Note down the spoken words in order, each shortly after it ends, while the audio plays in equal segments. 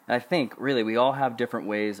And I think, really, we all have different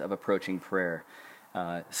ways of approaching prayer.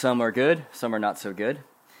 Some are good, some are not so good.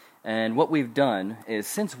 And what we've done is,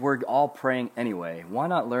 since we're all praying anyway, why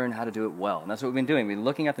not learn how to do it well? And that's what we've been doing. We've been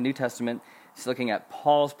looking at the New Testament, just looking at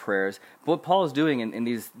Paul's prayers. But what Paul is doing in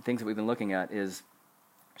these things that we've been looking at is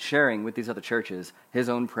sharing with these other churches his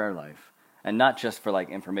own prayer life. And not just for like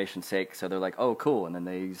information's sake, so they're like, oh, cool, and then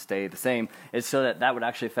they stay the same. It's so that that would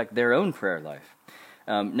actually affect their own prayer life.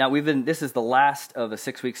 Now, this is the last of a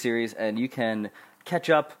 6-week series, and you can catch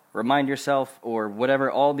up, remind yourself, or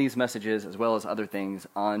whatever, all these messages, as well as other things,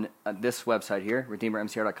 on this website here,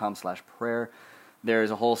 redeemermcr.com/prayer.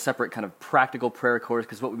 There's a whole separate kind of practical prayer course,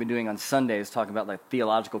 because what we've been doing on Sunday is talking about like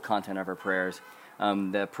theological content of our prayers.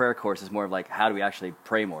 The prayer course is more of like, how do we actually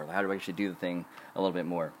pray more? How do we actually do the thing a little bit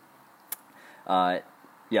more?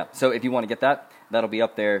 So if you want to get that, that'll be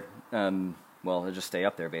up there. It'll just stay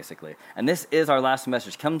up there, basically. And this is our last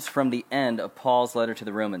message. It comes from the end of Paul's letter to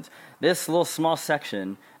the Romans. This little small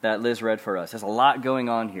section that Liz read for us, there's a lot going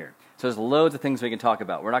on here. So there's loads of things we can talk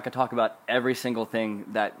about. We're not going to talk about every single thing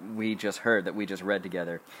that we just heard, that we just read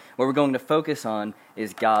together. What we're going to focus on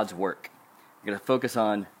is God's work. We're going to focus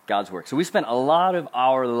on God's work. So we spent a lot of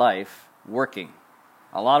our life working.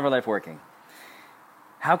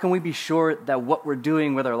 How can we be sure that what we're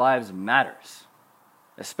doing with our lives matters?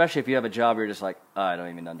 Especially if you have a job where you're just like, oh, I don't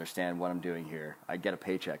even understand what I'm doing here. I get a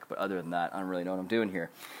paycheck, but other than that, I don't really know what I'm doing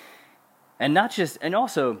here. And not just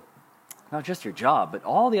your job, but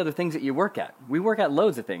all the other things that you work at. We work at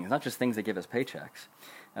loads of things, not just things that give us paychecks.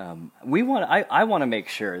 I want to make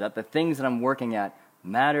sure that the things that I'm working at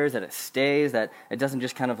matters, that it stays, that it doesn't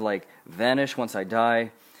just kind of like vanish once I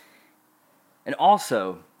die. And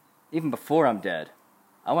also, even before I'm dead,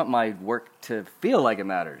 I want my work to feel like it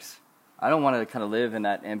matters. I don't want to kind of live in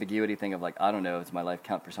that ambiguity thing of like, I don't know, does my life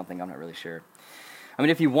count for something? I'm not really sure. I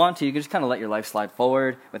mean, if you want to, you can just kind of let your life slide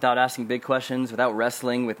forward without asking big questions, without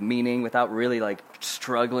wrestling with meaning, without really like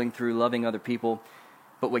struggling through loving other people.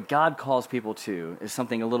 But what God calls people to is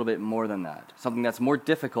something a little bit more than that, something that's more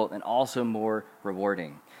difficult and also more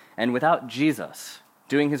rewarding. And without Jesus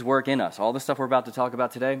doing his work in us, all the stuff we're about to talk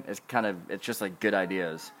about today it's just like good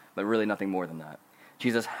ideas, but really nothing more than that.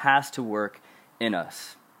 Jesus has to work in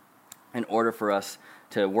us in order for us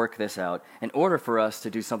to work this out, in order for us to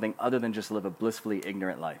do something other than just live a blissfully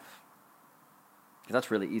ignorant life. Because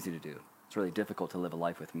that's really easy to do. It's really difficult to live a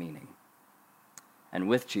life with meaning. And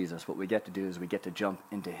with Jesus, what we get to do is we get to jump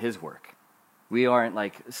into his work. We aren't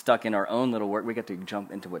like stuck in our own little work. We get to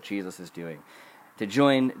jump into what Jesus is doing, to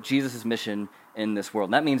join Jesus' mission in this world.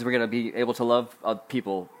 And that means we're going to be able to love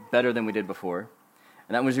people better than we did before.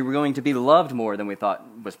 And that means we're going to be loved more than we thought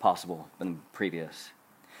was possible than previous.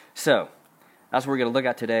 So, that's what we're going to look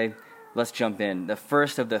at today. Let's jump in. The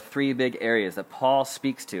first of the 3 big areas that Paul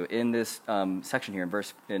speaks to in this section here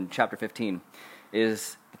in chapter 15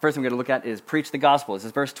 is, the first thing we're going to look at is preach the gospel. This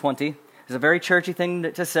is verse 20. It's a very churchy thing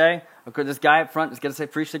to say. Of course, this guy up front is going to say,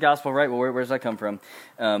 preach the gospel, right? Well, where does that come from?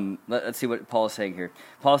 Let's see what Paul is saying here.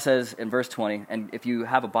 Paul says in verse 20, and if you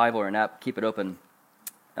have a Bible or an app, keep it open.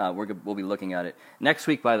 We'll be looking at it. Next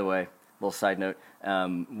week, by the way, little side note,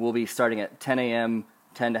 we'll be starting at 10 a.m.,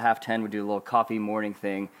 10 to half 10, we'll do a little coffee morning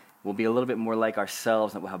thing. We'll be a little bit more like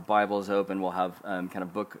ourselves, and we'll have Bibles open, we'll have kind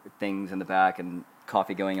of book things in the back and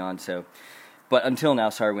coffee going on. But until now,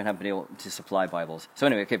 we haven't been able to supply Bibles. So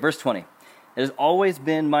anyway, okay, verse 20. It has always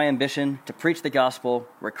been my ambition to preach the gospel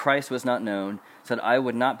where Christ was not known, so that I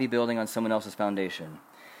would not be building on someone else's foundation.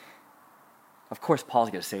 Of course, Paul's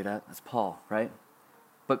going to say that. That's Paul, right?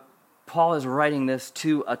 But Paul is writing this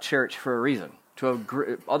to a church for a reason.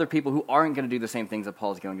 To other people who aren't going to do the same things that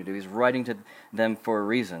Paul is going to do. He's writing to them for a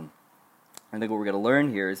reason. I think what we're going to learn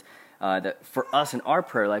here is that for us in our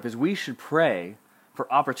prayer life is we should pray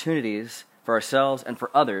for opportunities for ourselves and for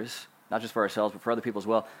others, not just for ourselves, but for other people as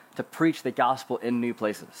well, to preach the gospel in new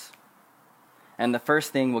places. And the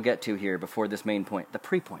first thing we'll get to here before this main point, the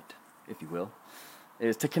pre-point, if you will,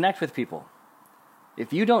 is to connect with people.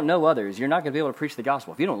 If you don't know others, you're not going to be able to preach the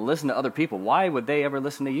gospel. If you don't listen to other people, why would they ever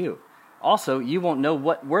listen to you? Also, you won't know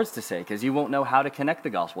what words to say because you won't know how to connect the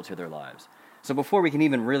gospel to their lives. So before we can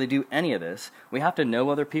even really do any of this, we have to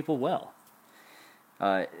know other people well.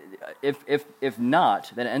 If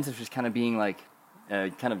not, then it ends up just kind of being like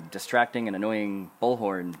kind of distracting and annoying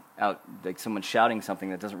bullhorn out, like someone shouting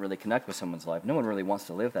something that doesn't really connect with someone's life. No one really wants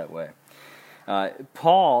to live that way.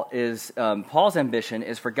 Paul's ambition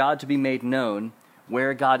is for God to be made known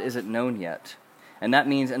where God isn't known yet. And that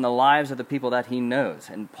means in the lives of the people that he knows.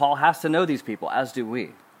 And Paul has to know these people, as do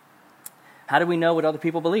we. How do we know what other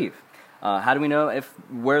people believe? How do we know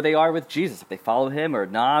where they are with Jesus, if they follow him or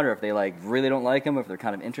not, or if they really don't like him, or if they're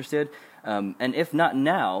kind of interested? And if not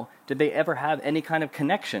now, did they ever have any kind of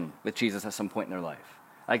connection with Jesus at some point in their life?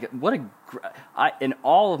 Like, in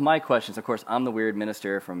all of my questions, of course, I'm the weird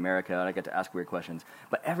minister from America, and I get to ask weird questions.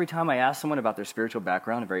 But every time I ask someone about their spiritual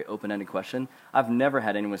background, a very open-ended question, I've never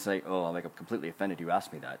had anyone say, oh, I'm completely offended you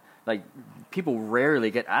asked me that. Like, people rarely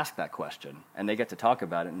get asked that question, and they get to talk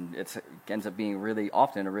about it, and it ends up being really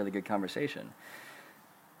often a really good conversation.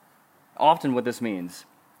 Often what this means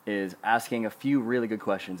is asking a few really good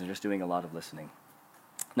questions and just doing a lot of listening.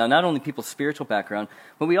 Now, not only people's spiritual background,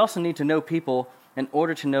 but we also need to know people in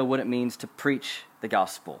order to know what it means to preach the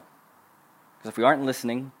gospel. Because if we aren't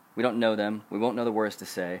listening, we don't know them, we won't know the words to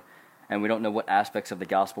say, and we don't know what aspects of the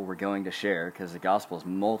gospel we're going to share, because the gospel is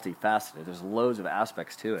multifaceted. There's loads of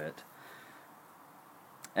aspects to it.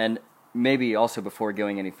 And maybe also before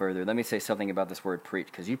going any further, let me say something about this word preach,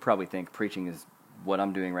 because you probably think preaching is what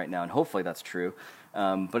I'm doing right now, and hopefully that's true.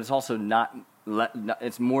 But it's also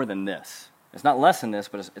it's more than this. It's not less than this,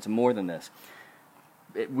 but it's more than this.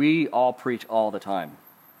 We all preach all the time.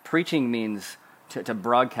 Preaching means to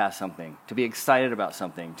broadcast something, to be excited about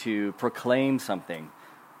something, to proclaim something.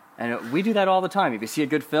 And we do that all the time. If you see a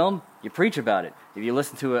good film, you preach about it. If you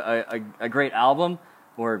listen to a great album,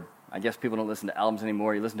 or I guess people don't listen to albums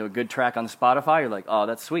anymore, you listen to a good track on Spotify, you're like, oh,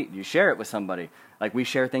 that's sweet. You share it with somebody. Like, we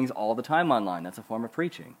share things all the time online. That's a form of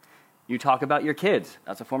preaching. You talk about your kids.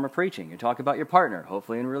 That's a form of preaching. You talk about your partner,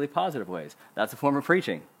 hopefully in really positive ways. That's a form of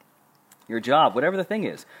preaching. Your job, whatever the thing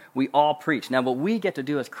is, we all preach. Now, what we get to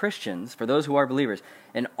do as Christians, for those who are believers,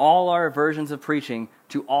 in all our versions of preaching,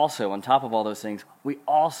 to also, on top of all those things, we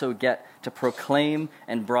also get to proclaim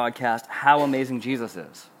and broadcast how amazing Jesus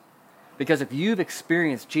is. Because if you've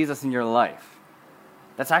experienced Jesus in your life,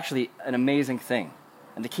 that's actually an amazing thing.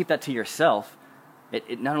 And to keep that to yourself,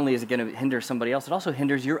 it not only is it going to hinder somebody else, it also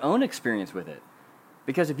hinders your own experience with it.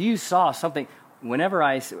 Because if you saw something... Whenever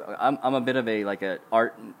I'm a bit of a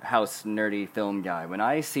art house nerdy film guy. When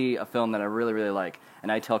I see a film that I really, really like,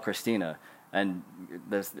 and I tell Christina, and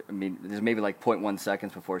there's maybe like 0.1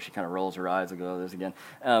 seconds before she kind of rolls her eyes and goes, oh, this again.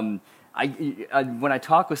 When I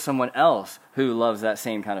talk with someone else who loves that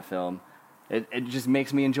same kind of film, it just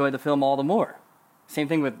makes me enjoy the film all the more. Same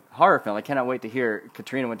thing with horror film. I cannot wait to hear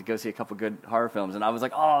Katrina went to go see a couple good horror films, and I was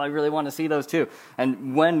like, oh, I really want to see those too.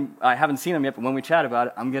 And when I haven't seen them yet, but when we chat about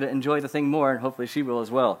it, I'm going to enjoy the thing more, and hopefully she will as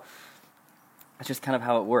well. That's just kind of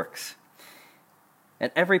how it works.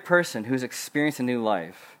 And every person who's experienced a new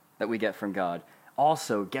life that we get from God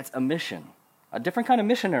also gets a mission, a different kind of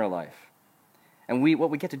mission in our life. And what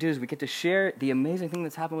we get to do is we get to share the amazing thing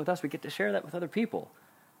that's happened with us. We get to share that with other people.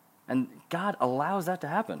 And God allows that to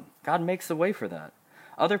happen. God makes the way for that.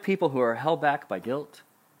 Other people who are held back by guilt,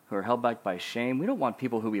 who are held back by shame, we don't want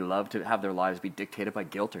people who we love to have their lives be dictated by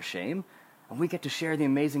guilt or shame. And we get to share the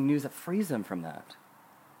amazing news that frees them from that.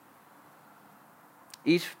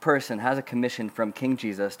 Each person has a commission from King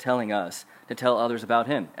Jesus telling us to tell others about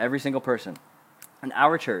him. Every single person. And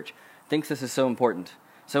our church thinks this is so important,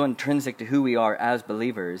 so intrinsic to who we are as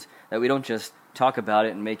believers, that we don't just talk about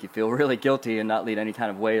it and make you feel really guilty and not lead any kind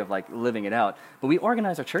of way of living it out. But we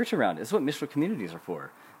organize our church around it. This is what missional communities are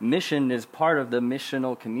for. Mission is part of the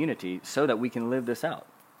missional community so that we can live this out.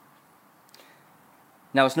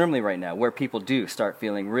 Now, it's normally right now where people do start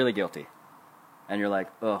feeling really guilty. And you're like,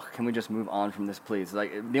 oh, can we just move on from this, please?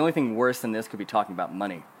 The only thing worse than this could be talking about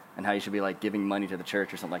money and how you should be giving money to the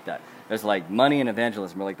church or something like that. There's money and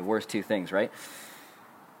evangelism are the worst two things, right?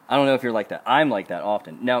 I don't know if you're like that. I'm like that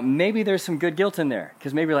often. Now, maybe there's some good guilt in there,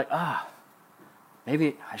 because maybe you're like,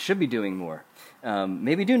 maybe I should be doing more.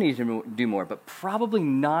 Maybe do need to do more, but probably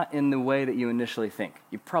not in the way that you initially think.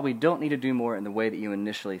 You probably don't need to do more in the way that you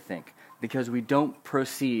initially think, because we don't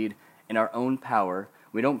proceed in our own power.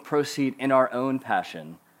 We don't proceed in our own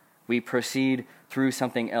passion. We proceed through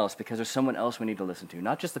something else, because there's someone else we need to listen to.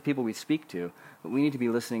 Not just the people we speak to, but we need to be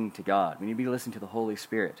listening to God. We need to be listening to the Holy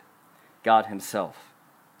Spirit, God himself.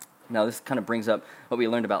 Now, this kind of brings up what we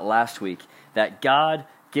learned about last week, that God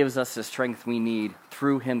gives us the strength we need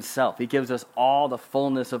through himself. He gives us all the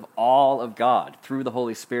fullness of all of God through the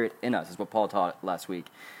Holy Spirit in us, is what Paul taught last week.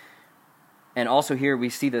 And also here we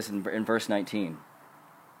see this in verse 19.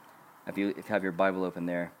 If you have your Bible open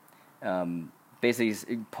there.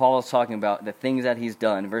 Basically, Paul is talking about the things that he's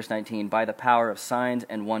done, verse 19, by the power of signs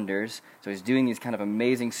and wonders. So he's doing these kind of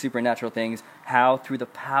amazing supernatural things. How? Through the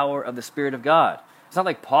power of the Spirit of God. It's not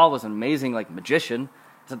like Paul was an amazing magician.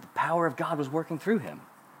 It's that the power of God was working through him.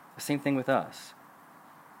 The same thing with us.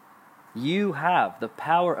 You have the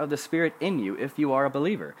power of the Spirit in you if you are a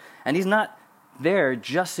believer. And he's not there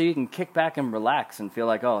just so you can kick back and relax and feel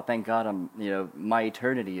like, oh, thank God my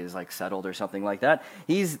eternity is like settled or something like that.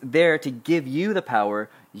 He's there to give you the power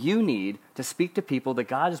you need to speak to people that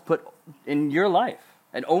God has put in your life,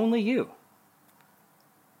 and only you.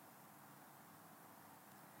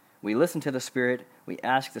 We listen to the Spirit, we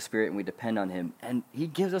ask the Spirit, and we depend on Him, and He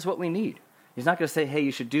gives us what we need. He's not going to say, hey,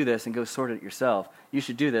 you should do this and go sort it yourself. You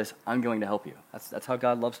should do this. I'm going to help you. That's how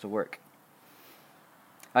God loves to work.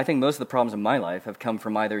 I think most of the problems in my life have come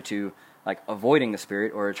from either to like avoiding the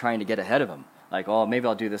Spirit or trying to get ahead of Him. Like, oh, maybe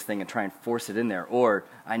I'll do this thing and try and force it in there. Or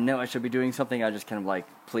I know I should be doing something. I just kind of like,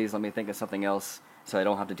 please let me think of something else so I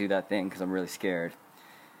don't have to do that thing because I'm really scared.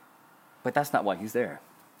 But that's not why He's there.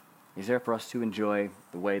 He's there for us to enjoy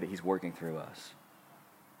the way that He's working through us.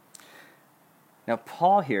 Now,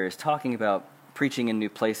 Paul here is talking about preaching in new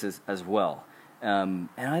places as well. And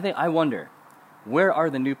I wonder, where are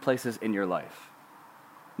the new places in your life?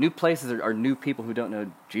 New places are new people who don't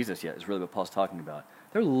know Jesus yet, is really what Paul's talking about.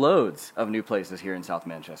 There are loads of new places here in South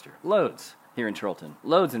Manchester. Loads here in Chorlton.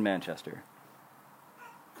 Loads in Manchester.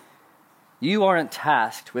 You aren't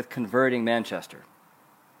tasked with converting Manchester.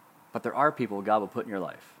 But there are people God will put in your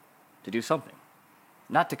life to do something.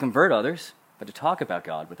 Not to convert others, but to talk about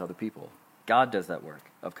God with other people. God does that work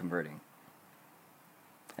of converting.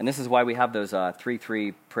 And this is why we have those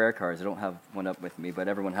 3-3 prayer cards. I don't have one up with me, but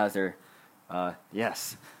everyone has their, a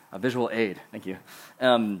visual aid. Thank you.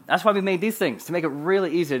 That's why we made these things, to make it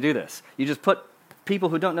really easy to do this. You just put people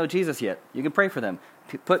who don't know Jesus yet. You can pray for them.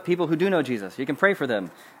 Put people who do know Jesus. You can pray for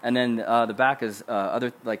them. And then the back is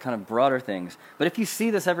other like kind of broader things. But if you see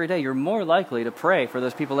this every day, you're more likely to pray for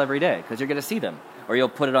those people every day because you're going to see them. Or you'll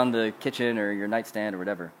put it on the kitchen or your nightstand or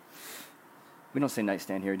whatever. We don't say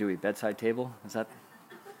nightstand here, do we? Bedside table? Is that...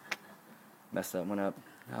 Messed that one up.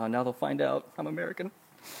 Oh, now they'll find out I'm American.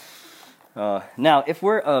 Now, if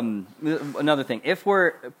we're... another thing. If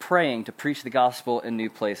we're praying to preach the gospel in new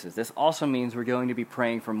places, this also means we're going to be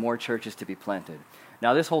praying for more churches to be planted.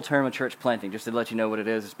 Now, this whole term of church planting, just to let you know what it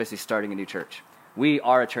is, it's basically starting a new church. We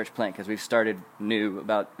are a church plant because we've started new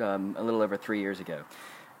about a little over 3 years ago.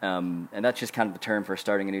 And that's just kind of the term for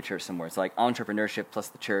starting a new church somewhere. It's like entrepreneurship plus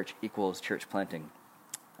the church equals church planting.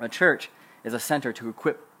 A church is a center to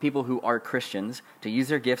equip people who are Christians to use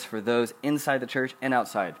their gifts for those inside the church and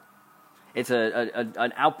outside. It's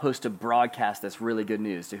an outpost to broadcast that's really good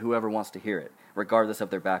news to whoever wants to hear it, regardless of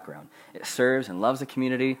their background. It serves and loves the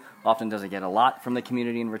community, often doesn't get a lot from the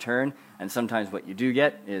community in return, and sometimes what you do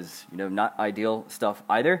get is not ideal stuff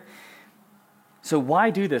either. So why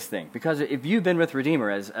do this thing? Because if you've been with Redeemer,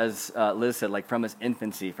 as Liz said, like from its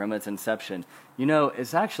infancy, from its inception,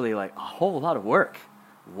 it's actually like a whole lot of work.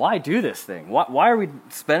 Why do this thing? Why are we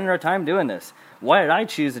spending our time doing this? Why did I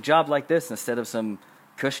choose a job like this instead of some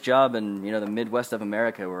cush job in the Midwest of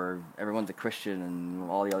America where everyone's a Christian and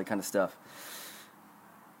all the other kind of stuff?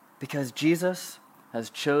 Because Jesus has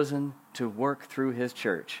chosen to work through His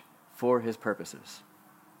church for His purposes.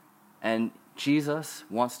 And Jesus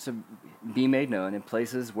wants to be made known in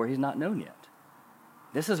places where He's not known yet.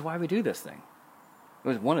 This is why we do this thing. It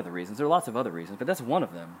was one of the reasons. There are lots of other reasons, but that's one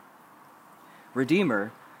of them.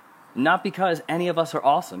 Redeemer, not because any of us are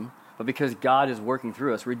awesome, but because God is working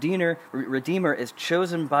through us. Redeemer is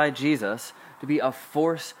chosen by Jesus to be a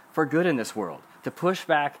force for good in this world, to push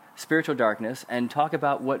back spiritual darkness and talk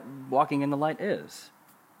about what walking in the light is.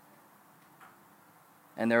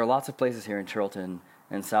 And there are lots of places here in Chorlton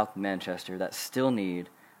and South Manchester that still need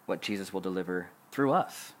what Jesus will deliver through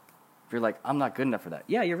us. If you're like, I'm not good enough for that.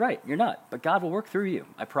 Yeah, you're right. You're not. But God will work through you.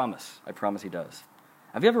 I promise. I promise He does.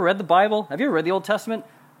 Have you ever read the Bible? Have you ever read the Old Testament?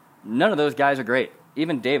 None of those guys are great.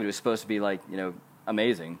 Even David was supposed to be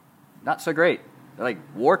amazing. Not so great. They're like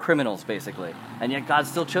war criminals, basically. And yet God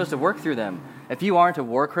still chose to work through them. If you aren't a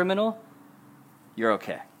war criminal, you're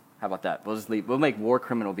okay. How about that? We'll just leave. We'll make war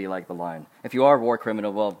criminal be like the line. If you are a war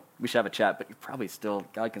criminal, well, we should have a chat, but you probably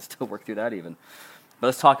God can still work through that even. But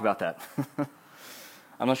let's talk about that.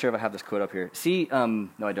 I'm not sure if I have this quote up here. No,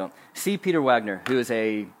 I don't. C. Peter Wagner, who is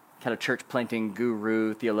a kind of church planting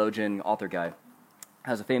guru, theologian, author guy,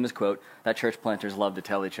 has a famous quote that church planters love to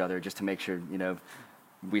tell each other just to make sure,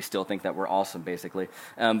 we still think that we're awesome, basically.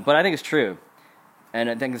 But I think it's true. And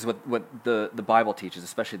I think it's what the Bible teaches,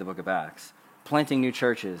 especially the book of Acts. Planting new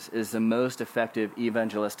churches is the most effective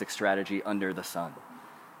evangelistic strategy under the sun.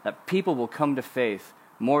 That people will come to faith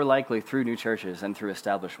more likely through new churches than through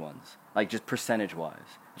established ones, like just percentage-wise.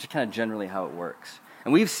 It's just kind of generally how it works.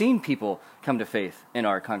 And we've seen people come to faith in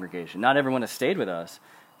our congregation. Not everyone has stayed with us,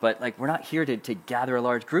 but we're not here to gather a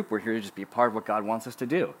large group. We're here to just be a part of what God wants us to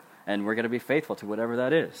do. And we're going to be faithful to whatever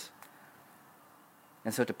that is.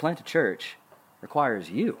 And so to plant a church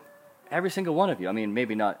requires you. every single one of you. I mean,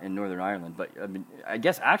 maybe not in Northern Ireland, but I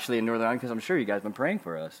guess actually in Northern Ireland, because I'm sure you guys have been praying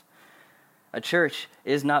for us. A church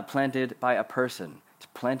is not planted by a person. It's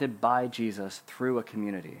planted by Jesus through a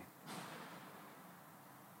community.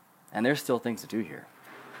 And there's still things to do here.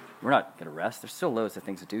 We're not going to rest. There's still loads of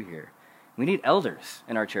things to do here. We need elders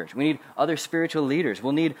in our church. We need other spiritual leaders.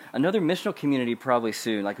 We'll need another missional community probably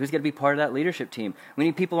soon. Like, who's going to be part of that leadership team? We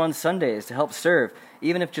need people on Sundays to help serve,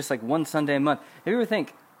 even if just like one Sunday a month. If you ever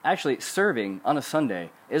think, actually, serving on a Sunday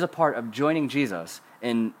is a part of joining Jesus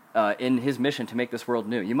in his mission to make this world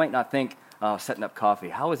new. You might not think, setting up coffee.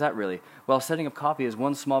 How is that really? Well, setting up coffee is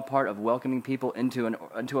one small part of welcoming people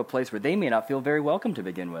into a place where they may not feel very welcome to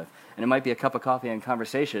begin with. And it might be a cup of coffee and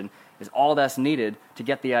conversation is all that's needed to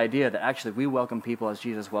get the idea that actually we welcome people as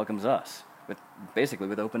Jesus welcomes us, basically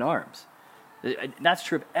with open arms. That's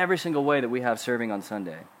true of every single way that we have serving on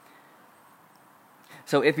Sunday.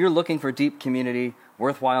 So if you're looking for deep community,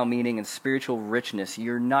 worthwhile meaning, and spiritual richness,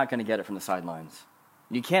 you're not going to get it from the sidelines.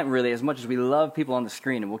 You can't really, as much as we love people on the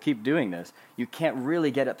screen, and we'll keep doing this, you can't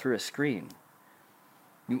really get it through a screen.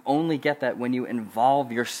 You only get that when you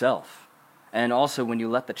involve yourself, and also when you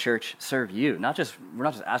let the church serve you. We're not just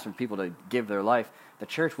asking people to give their life. The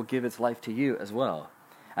church will give its life to you as well.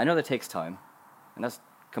 I know that takes time, and that's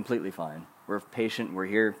completely fine. We're patient. We're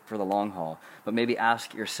here for the long haul. But maybe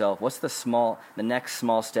ask yourself, what's the next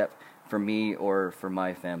small step for me or for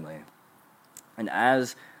my family? And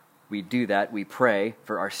as we do that, we pray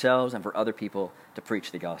for ourselves and for other people to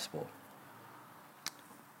preach the gospel.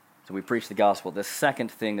 So we preach the gospel. The second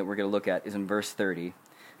thing that we're going to look at is in verse 30,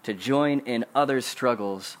 to join in others'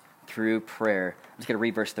 struggles through prayer. I'm just going to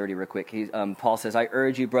read verse 30 real quick. Paul says, I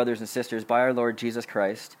urge you, brothers and sisters, by our Lord Jesus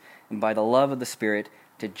Christ, and by the love of the Spirit,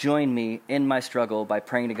 to join me in my struggle by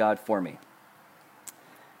praying to God for me.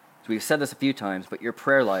 So we've said this a few times, but your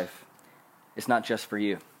prayer life is not just for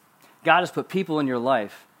you. God has put people in your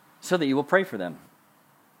life so that you will pray for them.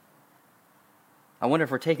 I wonder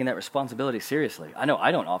if we're taking that responsibility seriously. I know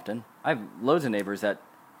I don't often. I have loads of neighbors that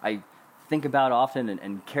I think about often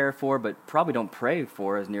and care for, but probably don't pray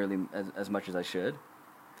for as much as I should.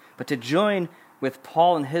 But to join with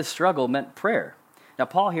Paul in his struggle meant prayer. Now,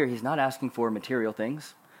 Paul here, he's not asking for material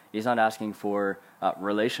things. He's not asking for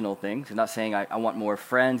relational things. He's not saying, I want more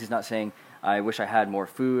friends. He's not saying, I wish I had more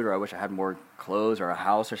food, or I wish I had more clothes or a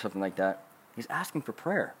house or something like that. He's asking for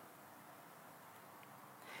prayer.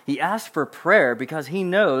 He asked for prayer because he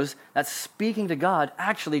knows that speaking to God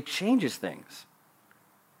actually changes things.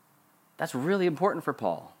 That's really important for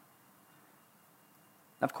Paul.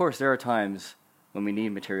 Of course, there are times when we need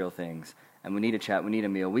material things, and we need a chat, we need a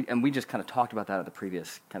meal, we just kind of talked about that at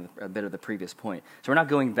a bit of the previous point. So we're not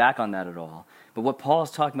going back on that at all. But what Paul is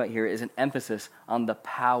talking about here is an emphasis on the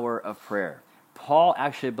power of prayer. Paul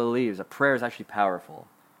actually believes that prayer is actually powerful.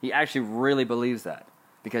 He actually really believes that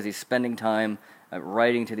because he's spending time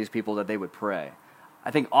writing to these people that they would pray.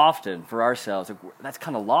 I think often for ourselves, that's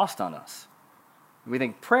kind of lost on us. We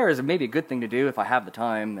think prayer is maybe a good thing to do if I have the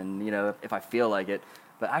time and, if I feel like it.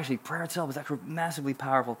 But actually, prayer itself is actually a massively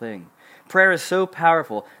powerful thing. Prayer is so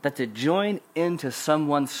powerful that to join into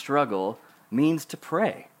someone's struggle means to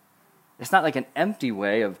pray. It's not like an empty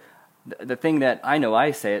way of the thing that I know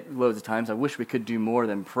I say it loads of times. I wish we could do more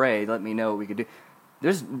than pray. Let me know what we could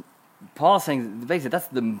do. Paul's saying, basically, that's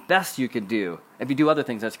the best you could do. If you do other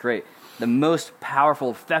things, that's great. The most powerful,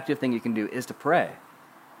 effective thing you can do is to pray.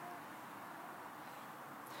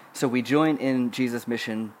 So we join in Jesus'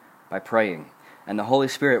 mission by praying. And the Holy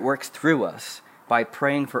Spirit works through us by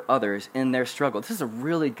praying for others in their struggle. This is a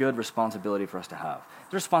really good responsibility for us to have.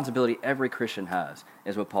 The responsibility every Christian has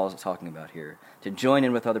is what Paul is talking about here. To join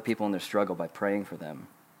in with other people in their struggle by praying for them.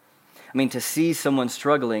 I mean, to see someone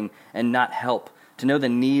struggling and not help, to know the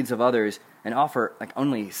needs of others and offer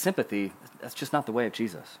only sympathy, that's just not the way of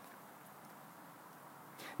Jesus.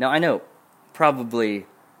 Now, I know probably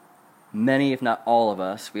many, if not all of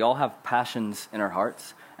us, we all have passions in our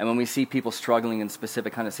hearts. And when we see people struggling in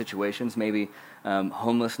specific kind of situations, maybe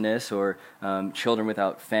homelessness or children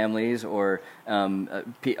without families or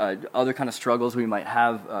other kind of struggles we might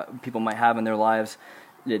have, people might have in their lives,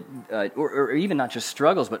 or even not just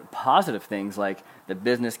struggles, but positive things like the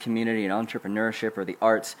business community and entrepreneurship or the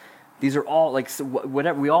arts. These are all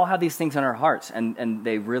whatever. We all have these things in our hearts, and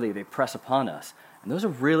they press upon us. And those are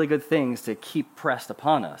really good things to keep pressed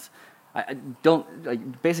upon us.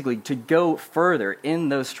 Basically, to go further in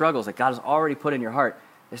those struggles that God has already put in your heart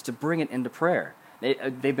is to bring it into prayer.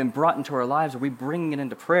 They've been brought into our lives. Are we bringing it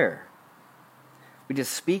into prayer? We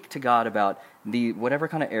just speak to God about the whatever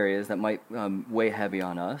kind of areas that might weigh heavy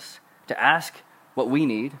on us, to ask what we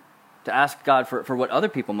need, to ask God for what other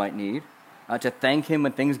people might need, to thank him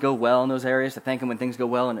when things go well in those areas, to thank him when things go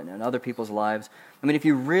well in other people's lives. I mean, if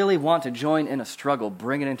you really want to join in a struggle,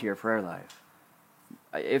 bring it into your prayer life.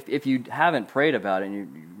 If you haven't prayed about it and you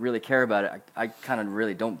really care about it, I kind of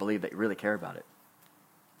really don't believe that you really care about it.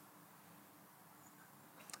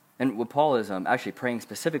 And what Paul is actually praying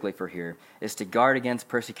specifically for here is to guard against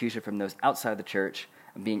persecution from those outside the church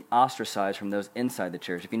and being ostracized from those inside the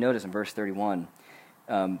church. If you notice in verse 31,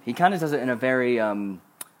 he kind of does it in a very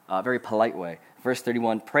polite way. Verse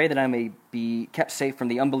 31, pray that I may be kept safe from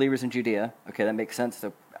the unbelievers in Judea. Okay, that makes sense,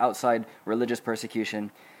 the outside religious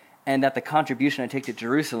persecution. And that the contribution I take to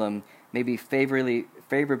Jerusalem may be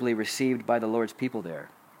favorably received by the Lord's people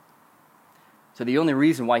there. So the only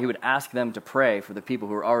reason why he would ask them to pray for the people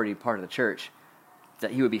who are already part of the church,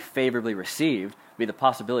 that he would be favorably received, would be the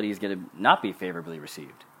possibility he's going to not be favorably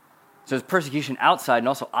received. So there's persecution outside and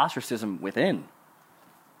also ostracism within.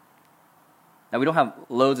 Now, we don't have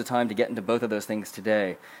loads of time to get into both of those things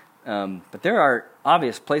today, but there are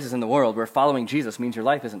obvious places in the world where following Jesus means your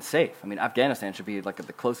life isn't safe. I mean, Afghanistan should be like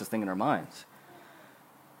the closest thing in our minds.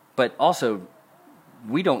 But also,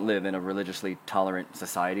 we don't live in a religiously tolerant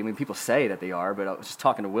society. I mean, people say that they are, but I was just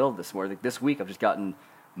talking to Will this week. I've just gotten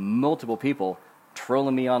multiple people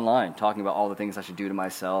trolling me online, talking about all the things I should do to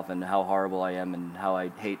myself and how horrible I am and how I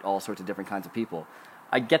hate all sorts of different kinds of people.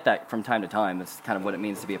 I get that from time to time. That's kind of what it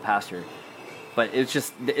means to be a pastor. But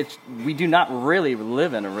we do not really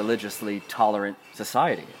live in a religiously tolerant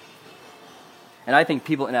society. And I think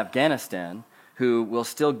people in Afghanistan who will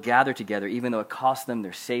still gather together, even though it costs them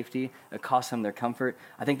their safety, it costs them their comfort,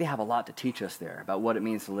 I think they have a lot to teach us there about what it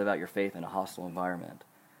means to live out your faith in a hostile environment.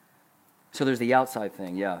 So there's the outside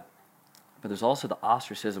thing, yeah. But there's also the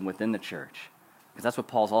ostracism within the church, because that's what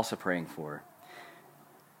Paul's also praying for.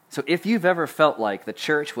 So if you've ever felt like the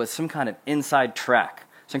church was some kind of inside track,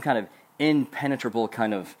 some kind of impenetrable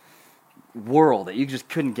kind of world that you just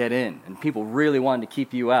couldn't get in, and people really wanted to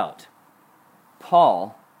keep you out,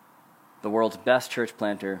 Paul, the world's best church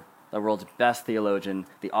planter, the world's best theologian,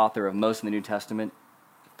 the author of most of the New Testament,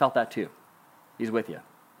 felt that too. He's with you.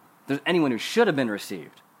 If there's anyone who should have been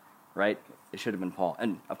received, right? It should have been Paul.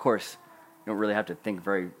 And of course, you don't really have to think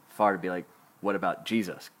very far to be like, what about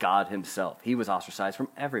Jesus, God himself? He was ostracized from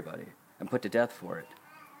everybody and put to death for it.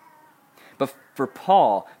 But for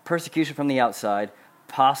Paul, persecution from the outside,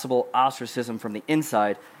 possible ostracism from the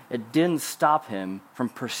inside, it didn't stop him from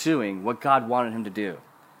pursuing what God wanted him to do.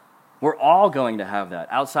 We're all going to have that,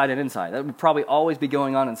 outside and inside. That would probably always be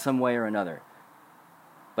going on in some way or another.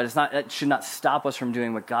 But it should not stop us from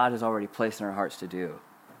doing what God has already placed in our hearts to do.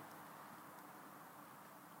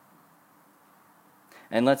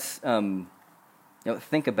 And let's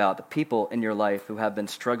think about the people in your life who have been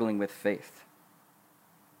struggling with faith.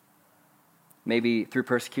 Maybe through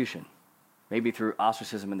persecution. Maybe through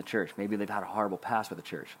ostracism in the church. Maybe they've had a horrible past with the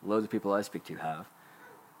church. Loads of people I speak to have.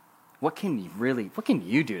 What can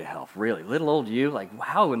you do to help, really? Little old you? Like,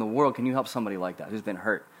 how in the world can you help somebody like that who's been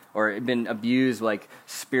hurt or been abused, like,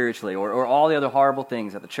 spiritually, or all the other horrible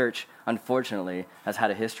things that the church, unfortunately, has had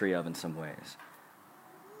a history of in some ways?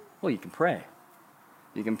 Well, you can pray.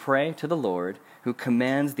 You can pray to the Lord who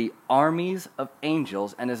commands the armies of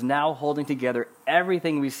angels and is now holding together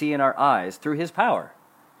everything we see in our eyes through his power.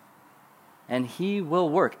 And he will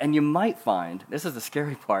work. And you might find, this is the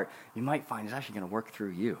scary part, you might find he's actually going to work through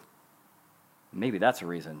you. Maybe that's a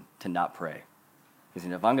reason to not pray. Because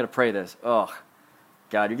if I'm going to pray this, God,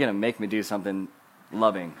 you're going to make me do something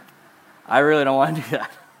loving. I really don't want to do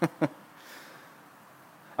that.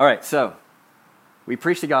 All right, so we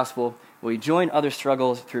preach the gospel. We join other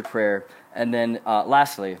struggles through prayer. And then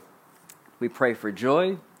lastly, we pray for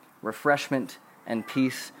joy, refreshment, and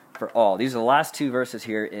peace for all. These are the last two verses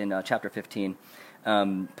here in chapter 15.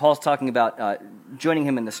 Paul's talking about joining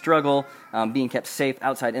him in the struggle, being kept safe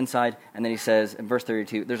outside, inside, and then he says in verse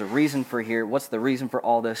 32, there's a reason for here. What's the reason for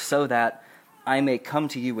all this? So that I may come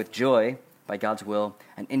to you with joy by God's will,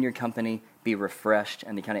 and in your company be refreshed.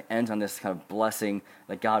 And he kind of ends on this kind of blessing,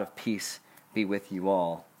 the God of peace be with you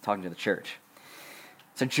all, talking to the church.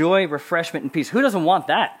 So joy, refreshment, and peace. Who doesn't want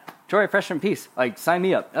that? Joy, refreshment, and peace. Like, sign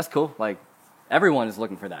me up. That's cool. Like, everyone is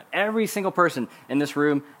looking for that. Every single person in this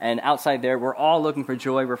room and outside there, we're all looking for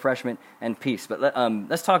joy, refreshment, and peace. But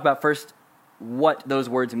let's talk about first what those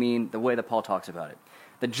words mean, the way that Paul talks about it.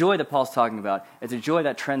 The joy that Paul's talking about is a joy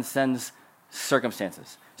that transcends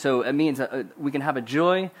circumstances. So it means that we can have a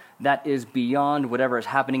joy that is beyond whatever is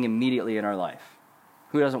happening immediately in our life.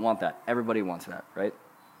 Who doesn't want that? Everybody wants that, right?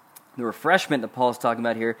 The refreshment that Paul's talking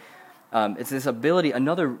about here, it's this ability,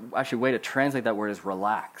 another actually way to translate that word is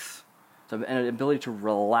relax. So an ability to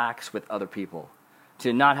relax with other people,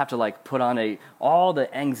 to not have to like put on all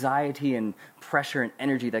the anxiety and pressure and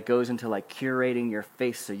energy that goes into like curating your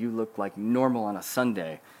face so you look like normal on a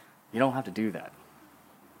Sunday. You don't have to do that.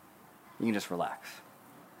 You can just relax,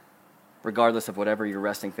 regardless of whatever your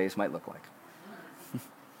resting face might look like.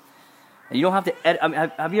 And you don't have to edit. I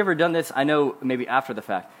mean, have you ever done this? I know maybe after the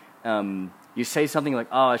fact. You say something like,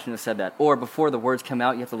 oh, I shouldn't have said that. Or before the words come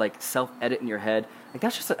out, you have to like self-edit in your head. Like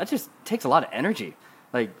that just takes a lot of energy.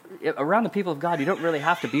 Like around the people of God, you don't really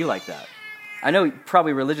have to be like that. I know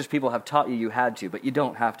probably religious people have taught you had to, but you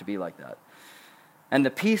don't have to be like that. And the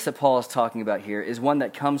peace that Paul is talking about here is one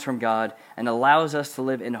that comes from God and allows us to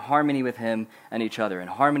live in harmony with him and each other. And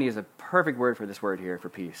harmony is a perfect word for this word here, for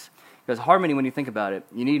peace. Because harmony, when you think about it,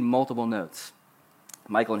 you need multiple notes.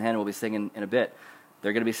 Michael and Hannah will be singing in a bit.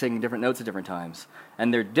 They're going to be singing different notes at different times.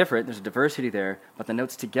 And they're different. There's a diversity there, but the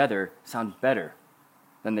notes together sound better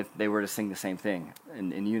than if they were to sing the same thing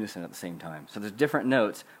in unison at the same time. So there's different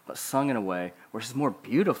notes, but sung in a way which is more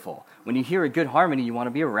beautiful. When you hear a good harmony, you want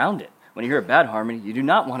to be around it. When you hear a bad harmony, you do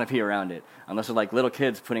not want to be around it, unless they're like little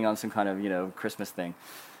kids putting on some kind of, Christmas thing.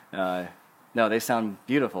 No, they sound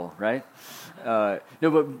beautiful, right? No,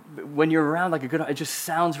 but when you're around like a good, it just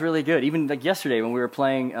sounds really good. Even like yesterday when we were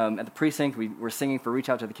playing at the precinct, we were singing for Reach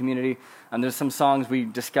Out to the Community. There's some songs we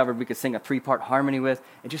discovered we could sing a 3-part harmony with.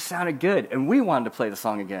 It just sounded good, and we wanted to play the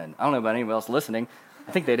song again. I don't know about anybody else listening.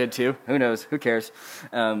 I think they did too. Who knows? Who cares?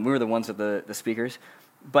 We were the ones with the speakers.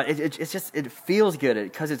 But it feels good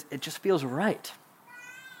because it just feels right.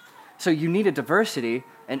 So you need a diversity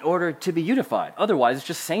in order to be unified. Otherwise, it's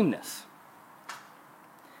just sameness.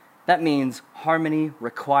 That means harmony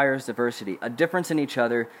requires diversity, a difference in each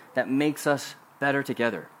other that makes us better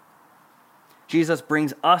together. Jesus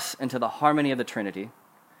brings us into the harmony of the Trinity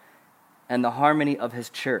and the harmony of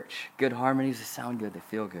his church. Good harmonies, they sound good, they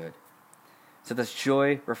feel good. So there's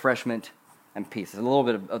joy, refreshment, and peace. There's a little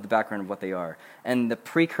bit of the background of what they are. And the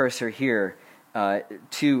precursor here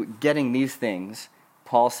to getting these things,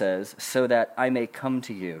 Paul says, so that I may come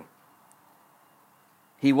to you.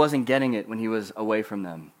 He wasn't getting it when he was away from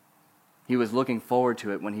them. He was looking forward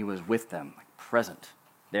to it when he was with them, like present,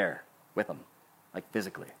 there, with them, like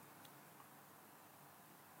physically.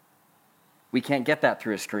 We can't get that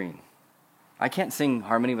through a screen. I can't sing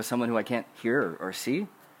harmony with someone who I can't hear or see.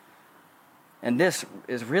 And this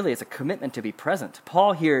is really, it's a commitment to be present.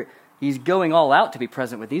 Paul here, he's going all out to be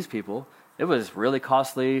present with these people. It was really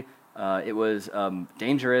costly. It was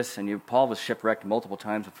dangerous. And Paul was shipwrecked multiple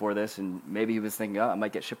times before this. And maybe he was thinking, I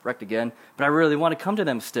might get shipwrecked again. But I really want to come to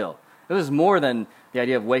them still. It was more than the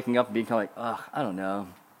idea of waking up and being kind of like, I don't know.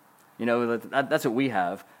 That's what we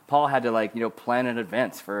have. Paul had to plan in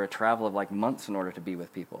advance for a travel of months in order to be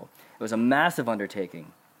with people. It was a massive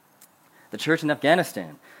undertaking. The church in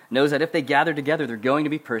Afghanistan knows that if they gather together, they're going to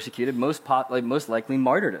be persecuted, most likely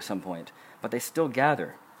martyred at some point. But they still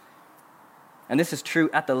gather. And this is true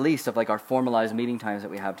at the least of our formalized meeting times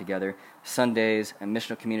that we have together, Sundays and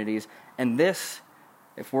missional communities. And this,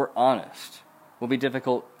 if we're honest, will be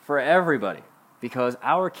difficult for everybody because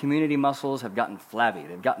our community muscles have gotten flabby.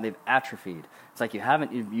 They've atrophied. It's like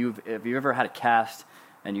if you've ever had a cast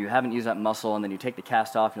and you haven't used that muscle, and then you take the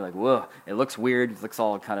cast off, and you're like, whoa, it looks weird. It looks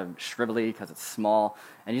all kind of shrivelly because it's small,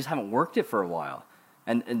 and you just haven't worked it for a while.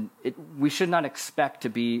 And we should not expect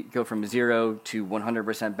to go from 0 to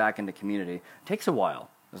 100% back into community. It takes a while.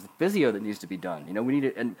 There's the physio that needs to be done. We need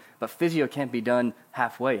it, but physio can't be done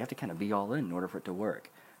halfway. You have to kind of be all in order for it to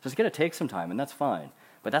work. So it's going to take some time, and that's fine.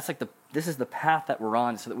 But that's this is the path that we're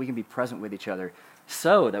on so that we can be present with each other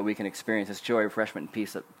so that we can experience this joy, refreshment, and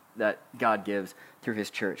peace that God gives through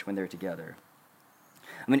his church when they're together.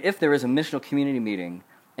 If there is a missional community meeting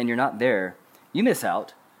and you're not there, you miss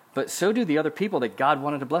out, but so do the other people that God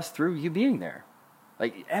wanted to bless through you being there.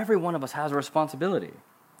 Every one of us has a responsibility.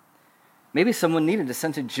 Maybe someone needed a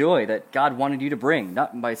sense of joy that God wanted you to bring,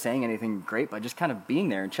 not by saying anything great, but just kind of being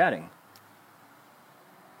there and chatting.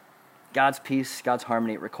 God's peace, God's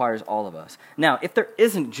harmony, it requires all of us. Now, if there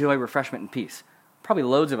isn't joy, refreshment, and peace, probably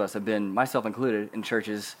loads of us have been, myself included, in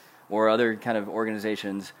churches or other kind of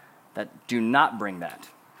organizations that do not bring that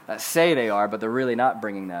say they are, but they're really not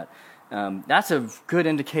bringing that. That's a good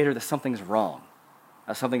indicator that something's wrong.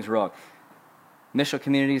 Missional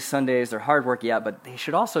communities, Sundays, they're hard work, yeah, but there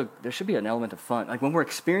should be an element of fun. When we're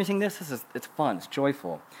experiencing this it's fun, it's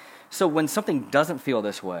joyful. So when something doesn't feel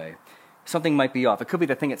this way, something might be off. It could be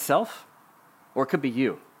the thing itself, or it could be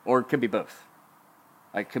you, or it could be both.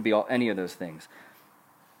 It could be any of those things.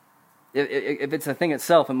 if it's a thing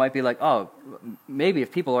itself, it might be like, oh, maybe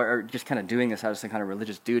if people are just kind of doing this out of some kind of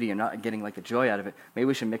religious duty and not getting like the joy out of it, maybe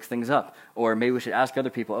we should mix things up. Or maybe we should ask other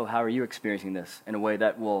people, oh, how are you experiencing this, in a way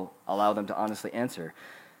that will allow them to honestly answer.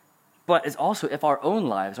 But it's also, if our own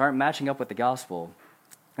lives aren't matching up with the gospel,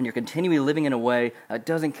 and you're continually living in a way that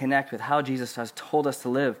doesn't connect with how Jesus has told us to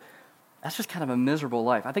live, that's just kind of a miserable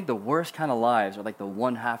life. I think the worst kind of lives are like the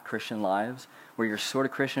one-half Christian lives, where you're sort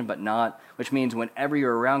of Christian but not, which means whenever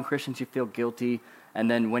you're around Christians, you feel guilty, and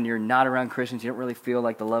then when you're not around Christians, you don't really feel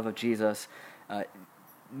like the love of Jesus.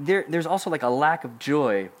 There's also like a lack of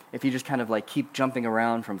joy if you just kind of like keep jumping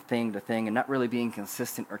around from thing to thing and not really being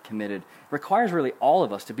consistent or committed. It requires really all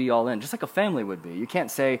of us to be all in, just like a family would be. You can't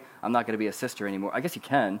say, I'm not going to be a sister anymore. I guess you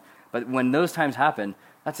can, but when those times happen,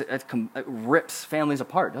 it rips families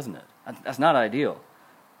apart, doesn't it? That's not ideal.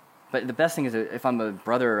 But the best thing is if I'm a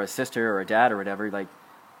brother or a sister or a dad or whatever, like,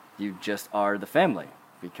 you just are the family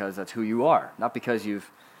because that's who you are, not because you've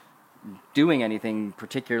doing anything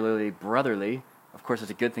particularly brotherly. Of course,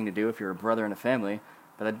 it's a good thing to do if you're a brother in a family,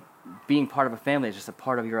 but being part of a family is just a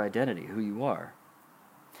part of your identity, who you are.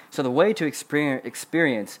 So the way to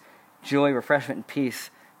experience joy, refreshment, and peace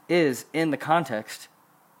is in the context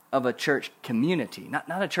of a church community,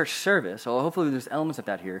 not a church service. So hopefully there's elements of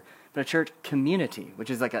that here, but a church community, which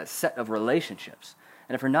is like a set of relationships.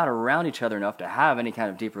 And if we're not around each other enough to have any kind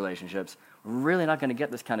of deep relationships, we're really not going to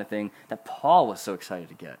get this kind of thing that Paul was so excited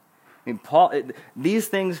to get. I mean, these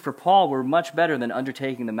things for Paul were much better than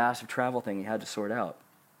undertaking the massive travel thing he had to sort out.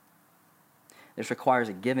 This requires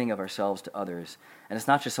a giving of ourselves to others, and it's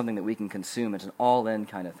not just something that we can consume. It's an all-in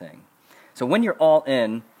kind of thing. So when you're all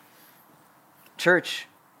in, church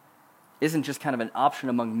isn't just kind of an option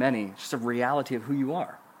among many. It's just a reality of who you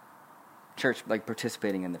are. Church, like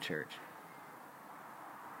participating in the church.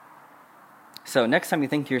 So next time you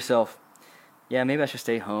think to yourself, yeah, maybe I should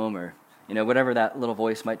stay home, or whatever that little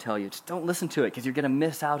voice might tell you, just don't listen to it, because you're going to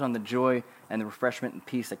miss out on the joy and the refreshment and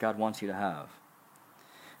peace that God wants you to have.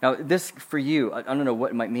 Now, this for you, I don't know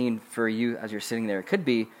what it might mean for you as you're sitting there. It could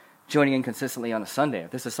be joining in consistently on a Sunday.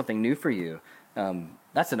 If this is something new for you,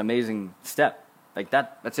 that's an amazing step. Like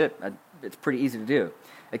that's it. It's pretty easy to do.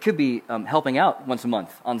 It could be helping out once a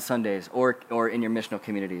month on Sundays or in your missional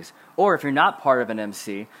communities. Or if you're not part of an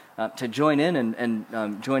MC, to join in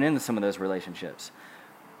and join into some of those relationships.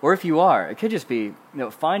 Or if you are, it could just be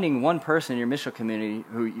finding one person in your missional community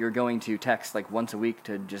who you're going to text like once a week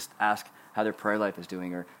to just ask how their prayer life is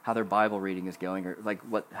doing, or how their Bible reading is going, or like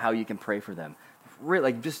how you can pray for them. Really,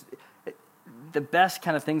 like just the best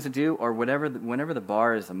kind of things to do, or whenever the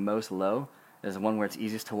bar is the most low, is the one where it's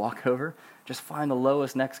easiest to walk over. Just find the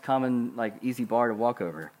lowest next common like easy bar to walk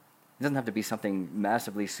over. It doesn't have to be something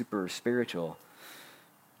massively super spiritual.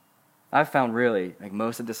 I've found really like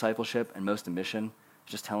most of discipleship and most of mission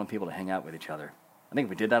is just telling people to hang out with each other. I think if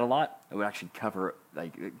we did that a lot, it would actually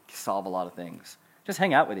solve a lot of things. Just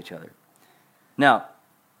hang out with each other. Now,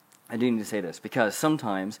 I do need to say this, because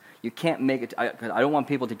sometimes you can't make it. I don't want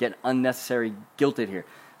people to get unnecessary guilted here.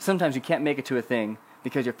 Sometimes you can't make it to a thing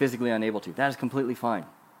because you're physically unable to. That is completely fine.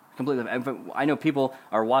 I know people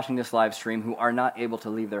are watching this live stream who are not able to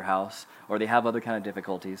leave their house, or they have other kind of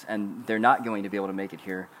difficulties, and they're not going to be able to make it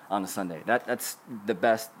here on a Sunday. That's the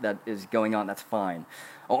best that is going on. That's fine.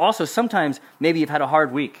 Also, sometimes maybe you've had a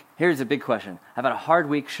hard week. Here's a big question. I've had a hard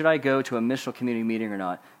week. Should I go to a missional community meeting or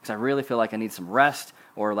not? Because I really feel like I need some rest,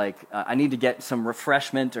 or I need to get some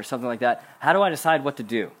refreshment or something like that. How do I decide what to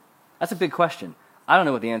do? That's a big question. I don't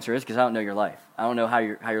know what the answer is, because I don't know your life. I don't know how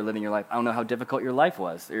you're living your life. I don't know how difficult your life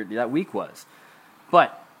was, or that week was.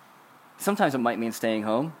 But sometimes it might mean staying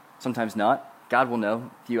home. Sometimes not. God will know.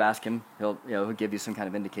 If you ask him, he'll give you some kind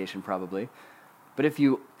of indication probably. But if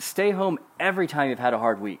you stay home every time you've had a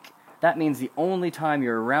hard week, that means the only time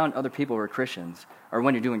you're around other people who are Christians are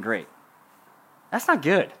when you're doing great. That's not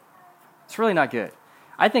good. It's really not good.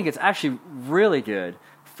 I think it's actually really good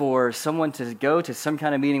for someone to go to some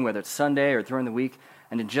kind of meeting, whether it's Sunday or during the week,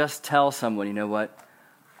 and to just tell someone, you know what,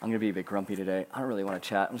 I'm going to be a bit grumpy today. I don't really want to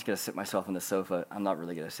chat. I'm just going to sit myself on the sofa. I'm not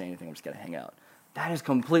really going to say anything. I'm just going to hang out. That is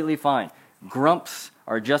completely fine. Grumps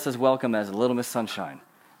are just as welcome as Little Miss Sunshine,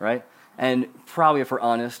 right? And probably, if we're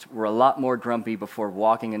honest, we're a lot more grumpy before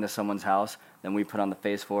walking into someone's house than we put on the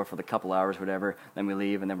face for the couple hours, whatever. Then we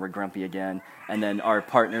leave, and then we're grumpy again. And then our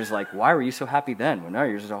partner's like, why were you so happy then? Well, no,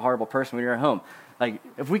 you're just a horrible person when you're at home. Like,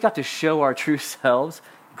 if we got to show our true selves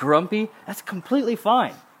grumpy, that's completely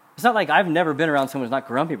fine. It's not like I've never been around someone who's not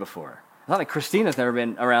grumpy before. It's not like Christina's never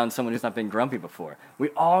been around someone who's not been grumpy before. We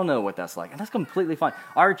all know what that's like, and that's completely fine.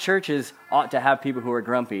 Our churches ought to have people who are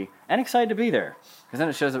grumpy and excited to be there, because then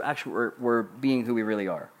it shows that actually we're being who we really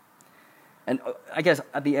are. And I guess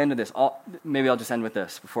at the end of this, maybe I'll just end with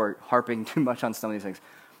this before harping too much on some of these things.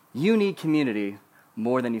 You need community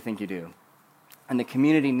more than you think you do. And the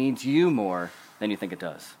community needs you more than you think it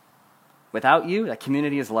does. Without you, that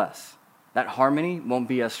community is less. That harmony won't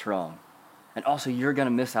be as strong. And also, you're going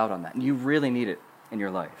to miss out on that. And you really need it in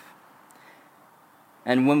your life.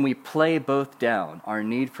 And when we play both down, our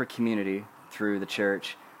need for community through the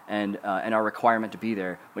church and our requirement to be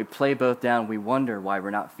there, we play both down, we wonder why we're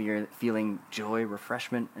not feeling joy,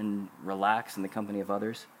 refreshment, and relax in the company of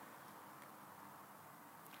others.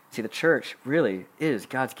 See, the church really is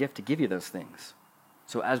God's gift to give you those things.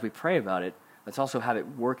 So as we pray about it, let's also have it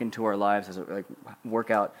work into our lives,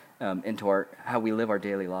 work out into how we live our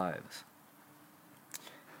daily lives.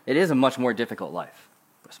 It is a much more difficult life,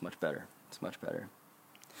 but it's much better. It's much better.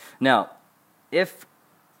 Now, if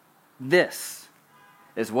this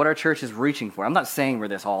is what our church is reaching for, I'm not saying we're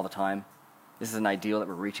this all the time. This is an ideal that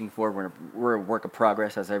we're reaching for. We're a work of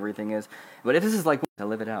progress, as everything is. But if this is like to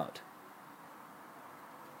live it out.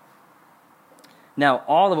 Now,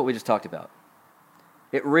 all of what we just talked about,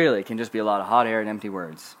 it really can just be a lot of hot air and empty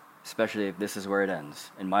words, especially if this is where it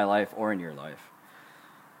ends, in my life or in your life.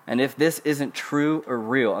 And if this isn't true or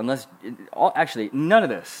real, actually, none of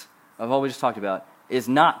this, of all we just talked about, is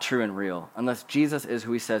not true and real, unless Jesus is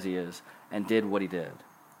who he says he is and did what he did.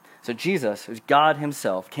 So Jesus, who's God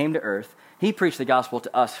himself, came to earth. He preached the gospel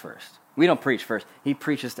to us first. We don't preach first. He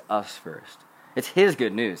preaches to us first. It's his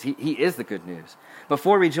good news. He is the good news.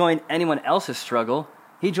 Before we joined anyone else's struggle,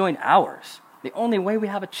 he joined ours. The only way we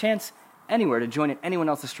have a chance anywhere to join in anyone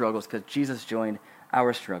else's struggle is because Jesus joined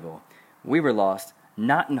our struggle. We were lost,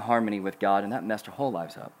 not in harmony with God, and that messed our whole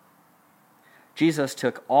lives up. Jesus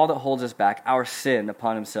took all that holds us back, our sin,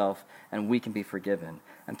 upon himself, and we can be forgiven.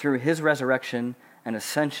 And through his resurrection and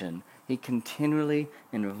ascension, he continually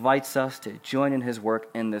invites us to join in his work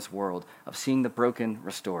in this world of seeing the broken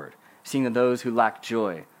restored, seeing that those who lack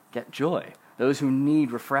joy get joy, those who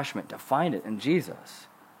need refreshment to find it in Jesus,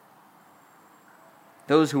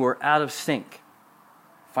 those who are out of sync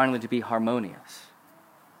finally to be harmonious.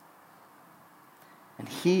 And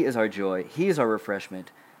he is our joy, he is our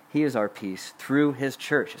refreshment, he is our peace through his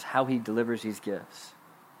church, is how he delivers these gifts.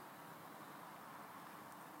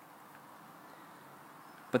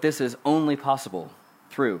 But this is only possible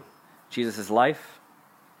through Jesus' life,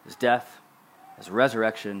 his death, his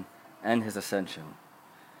resurrection, and his ascension.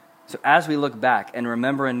 So as we look back and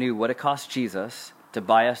remember anew what it cost Jesus to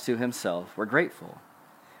buy us to himself, we're grateful.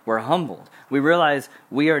 We're humbled. We realize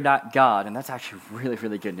we are not God, and that's actually really,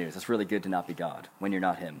 really good news. It's really good to not be God when you're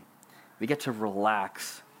not him. We get to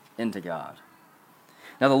relax into God.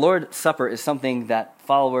 Now, the Lord's Supper is something that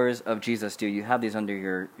followers of Jesus do. You have these under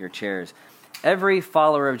your chairs. Every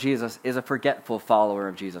follower of Jesus is a forgetful follower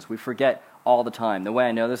of Jesus. We forget all the time. The way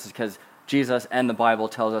I know this is because Jesus and the Bible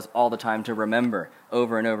tells us all the time to remember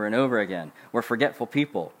over and over and over again. We're forgetful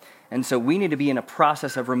people. And so we need to be in a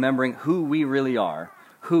process of remembering who we really are,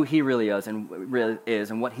 who he really is,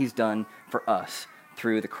 and what he's done for us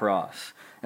through the cross.